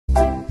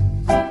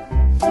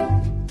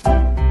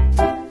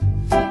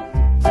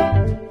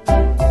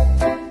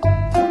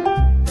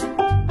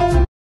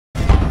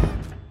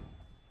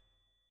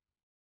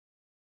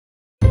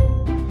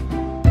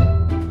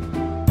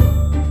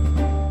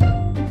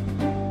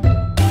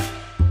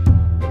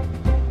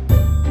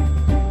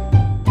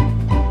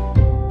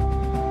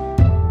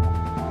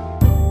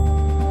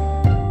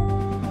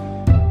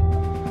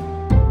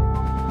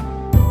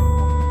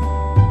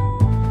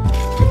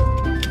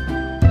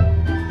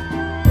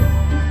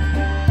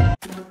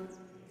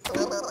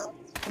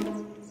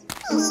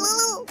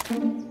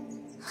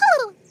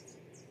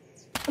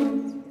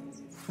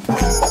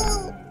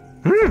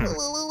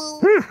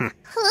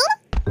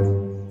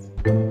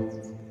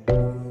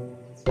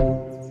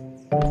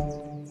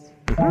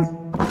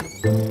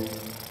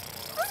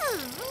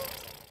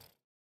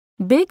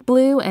Big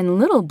Blue and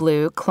Little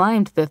Blue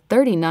climbed the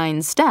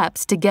 39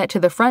 steps to get to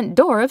the front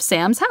door of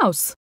Sam's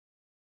house.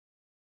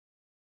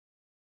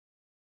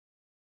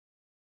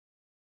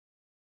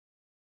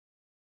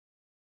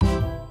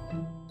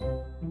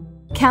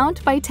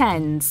 Count by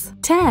tens.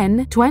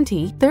 10,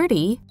 20,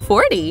 30,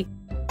 40.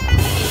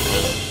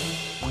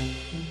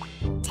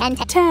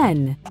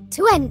 10,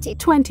 20,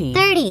 20,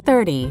 30,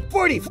 30,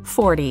 40,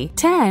 40.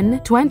 10,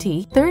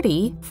 20,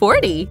 30,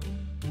 40.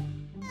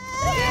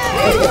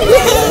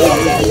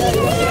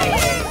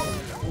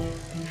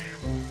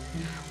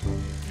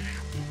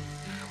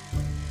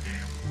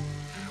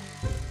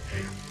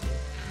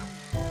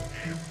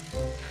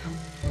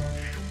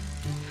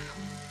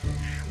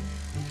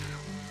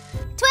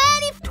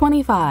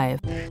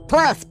 25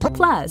 plus,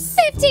 plus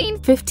 15,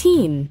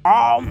 15.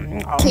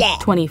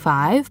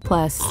 25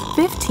 plus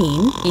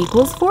 15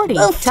 equals 40.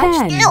 Oh,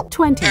 10, ow,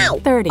 20, ow,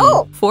 30,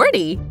 oh.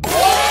 40.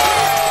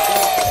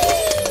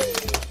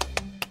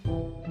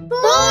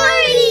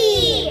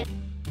 40!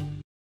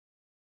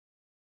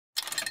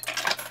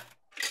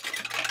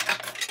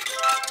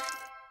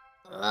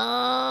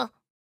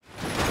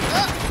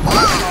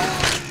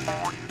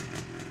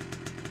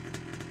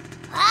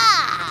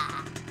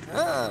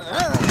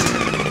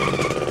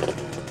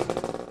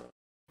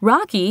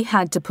 Rocky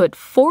had to put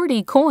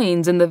 40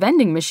 coins in the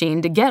vending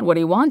machine to get what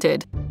he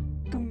wanted.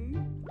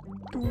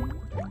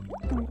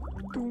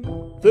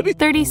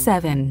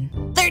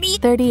 37, 30,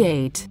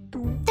 38,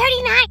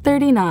 39,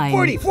 39,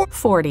 40,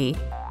 40,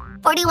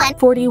 41,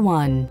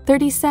 41,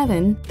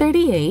 37,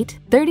 38,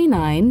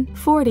 39,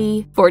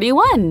 40,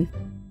 41.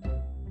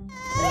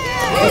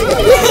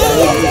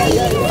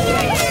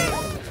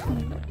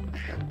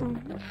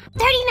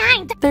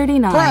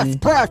 39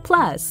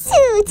 plus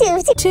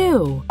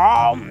 2.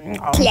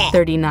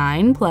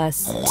 39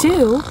 plus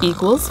 2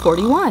 equals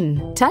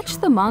 41. Touch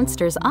the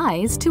monster's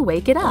eyes to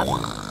wake it up.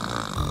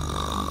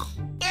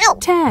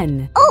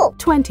 10,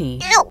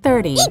 20,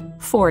 30,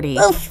 40,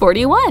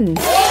 41.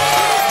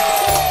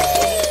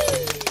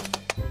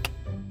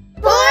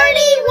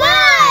 41!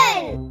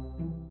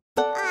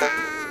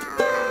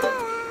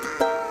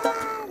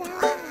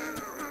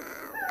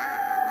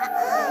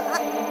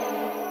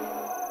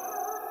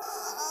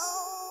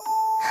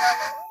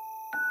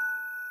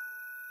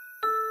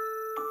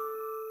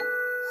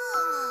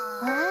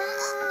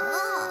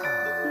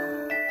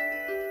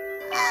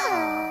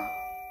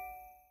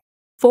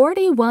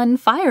 41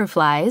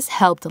 fireflies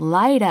helped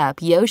light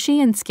up Yoshi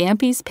and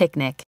Scampy's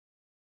picnic.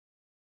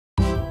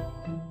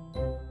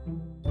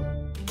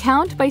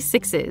 Count by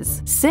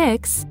sixes.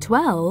 6,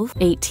 12,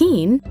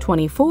 18,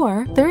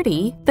 24,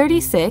 30,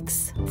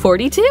 36,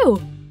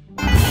 42.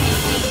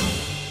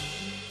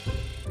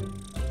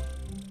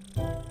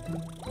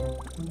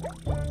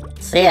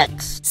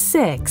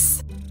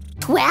 6,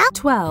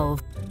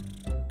 12,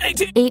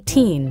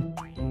 18,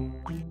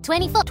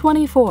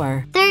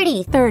 24,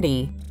 30,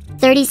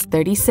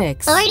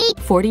 36,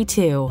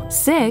 42.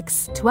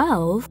 6,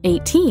 12,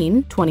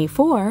 18,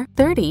 24,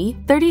 30,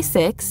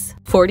 36,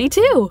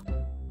 42.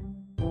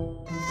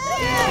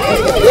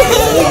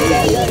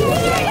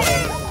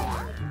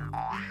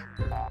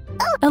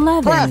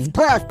 11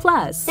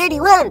 plus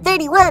 31,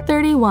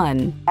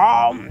 31.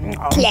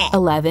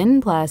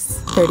 11 plus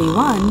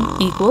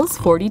 31 equals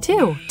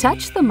 42.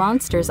 Touch the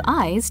monster's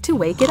eyes to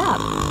wake it up.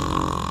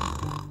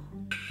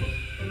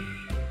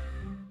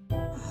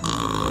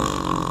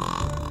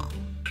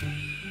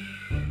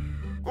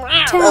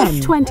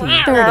 10,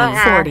 20,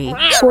 30,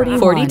 40, 41.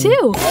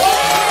 42.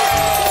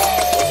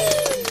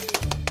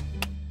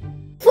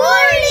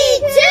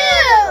 42!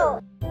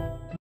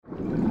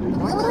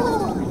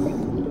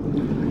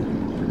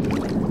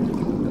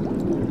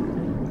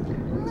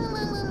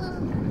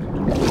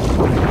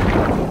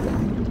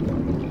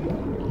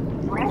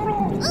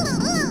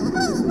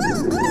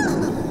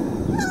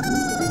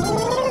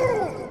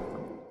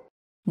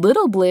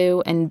 Little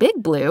Blue and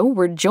Big Blue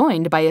were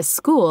joined by a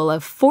school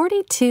of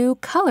 42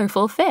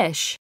 colorful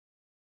fish.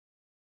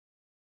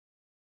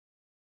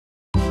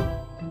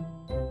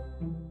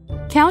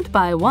 Count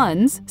by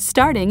ones,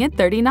 starting at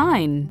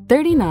 39.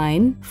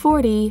 39,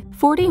 40,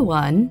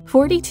 41,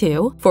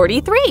 42,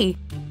 43.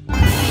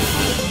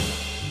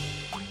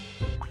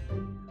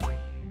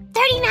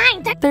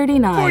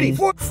 39,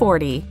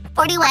 40,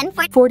 41,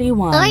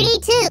 41,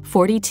 42,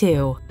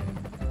 42.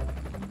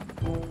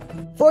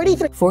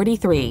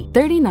 43,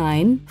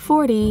 39,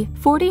 40,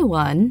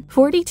 41,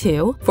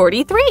 42,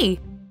 43.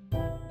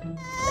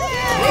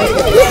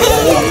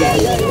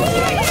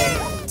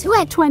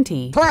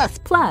 20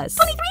 plus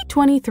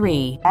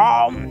 23.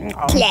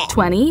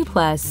 20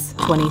 plus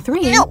 23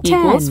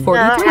 equals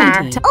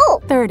 43.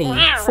 30,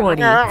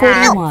 40,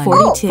 41,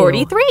 42,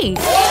 43.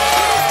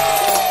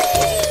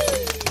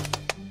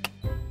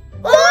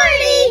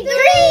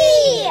 43!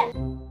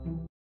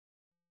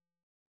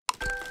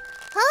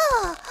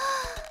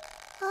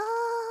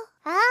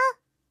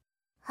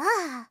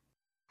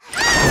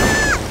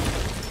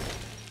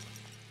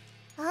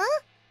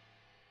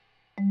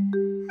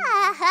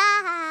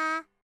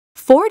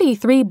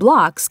 43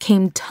 blocks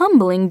came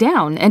tumbling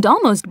down and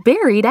almost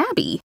buried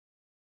Abby.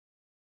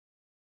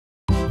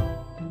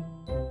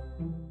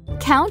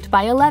 Count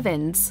by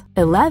 11s.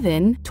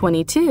 11,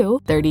 22,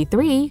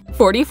 33,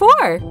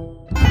 44.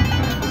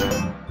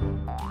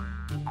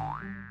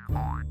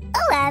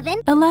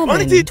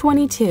 11,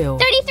 22,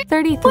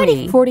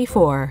 33,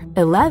 44.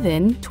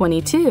 11,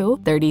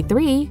 22,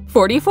 33,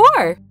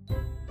 44.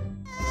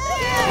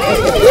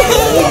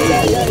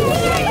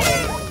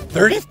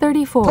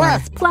 34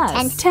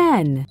 plus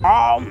 10.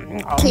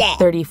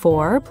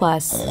 34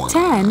 plus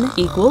 10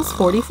 equals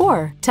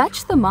 44.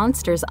 Touch the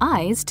monster's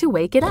eyes to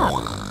wake it up.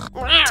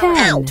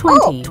 10,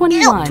 20,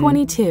 21,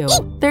 22,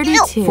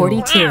 32,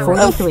 42,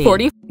 43,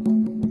 44.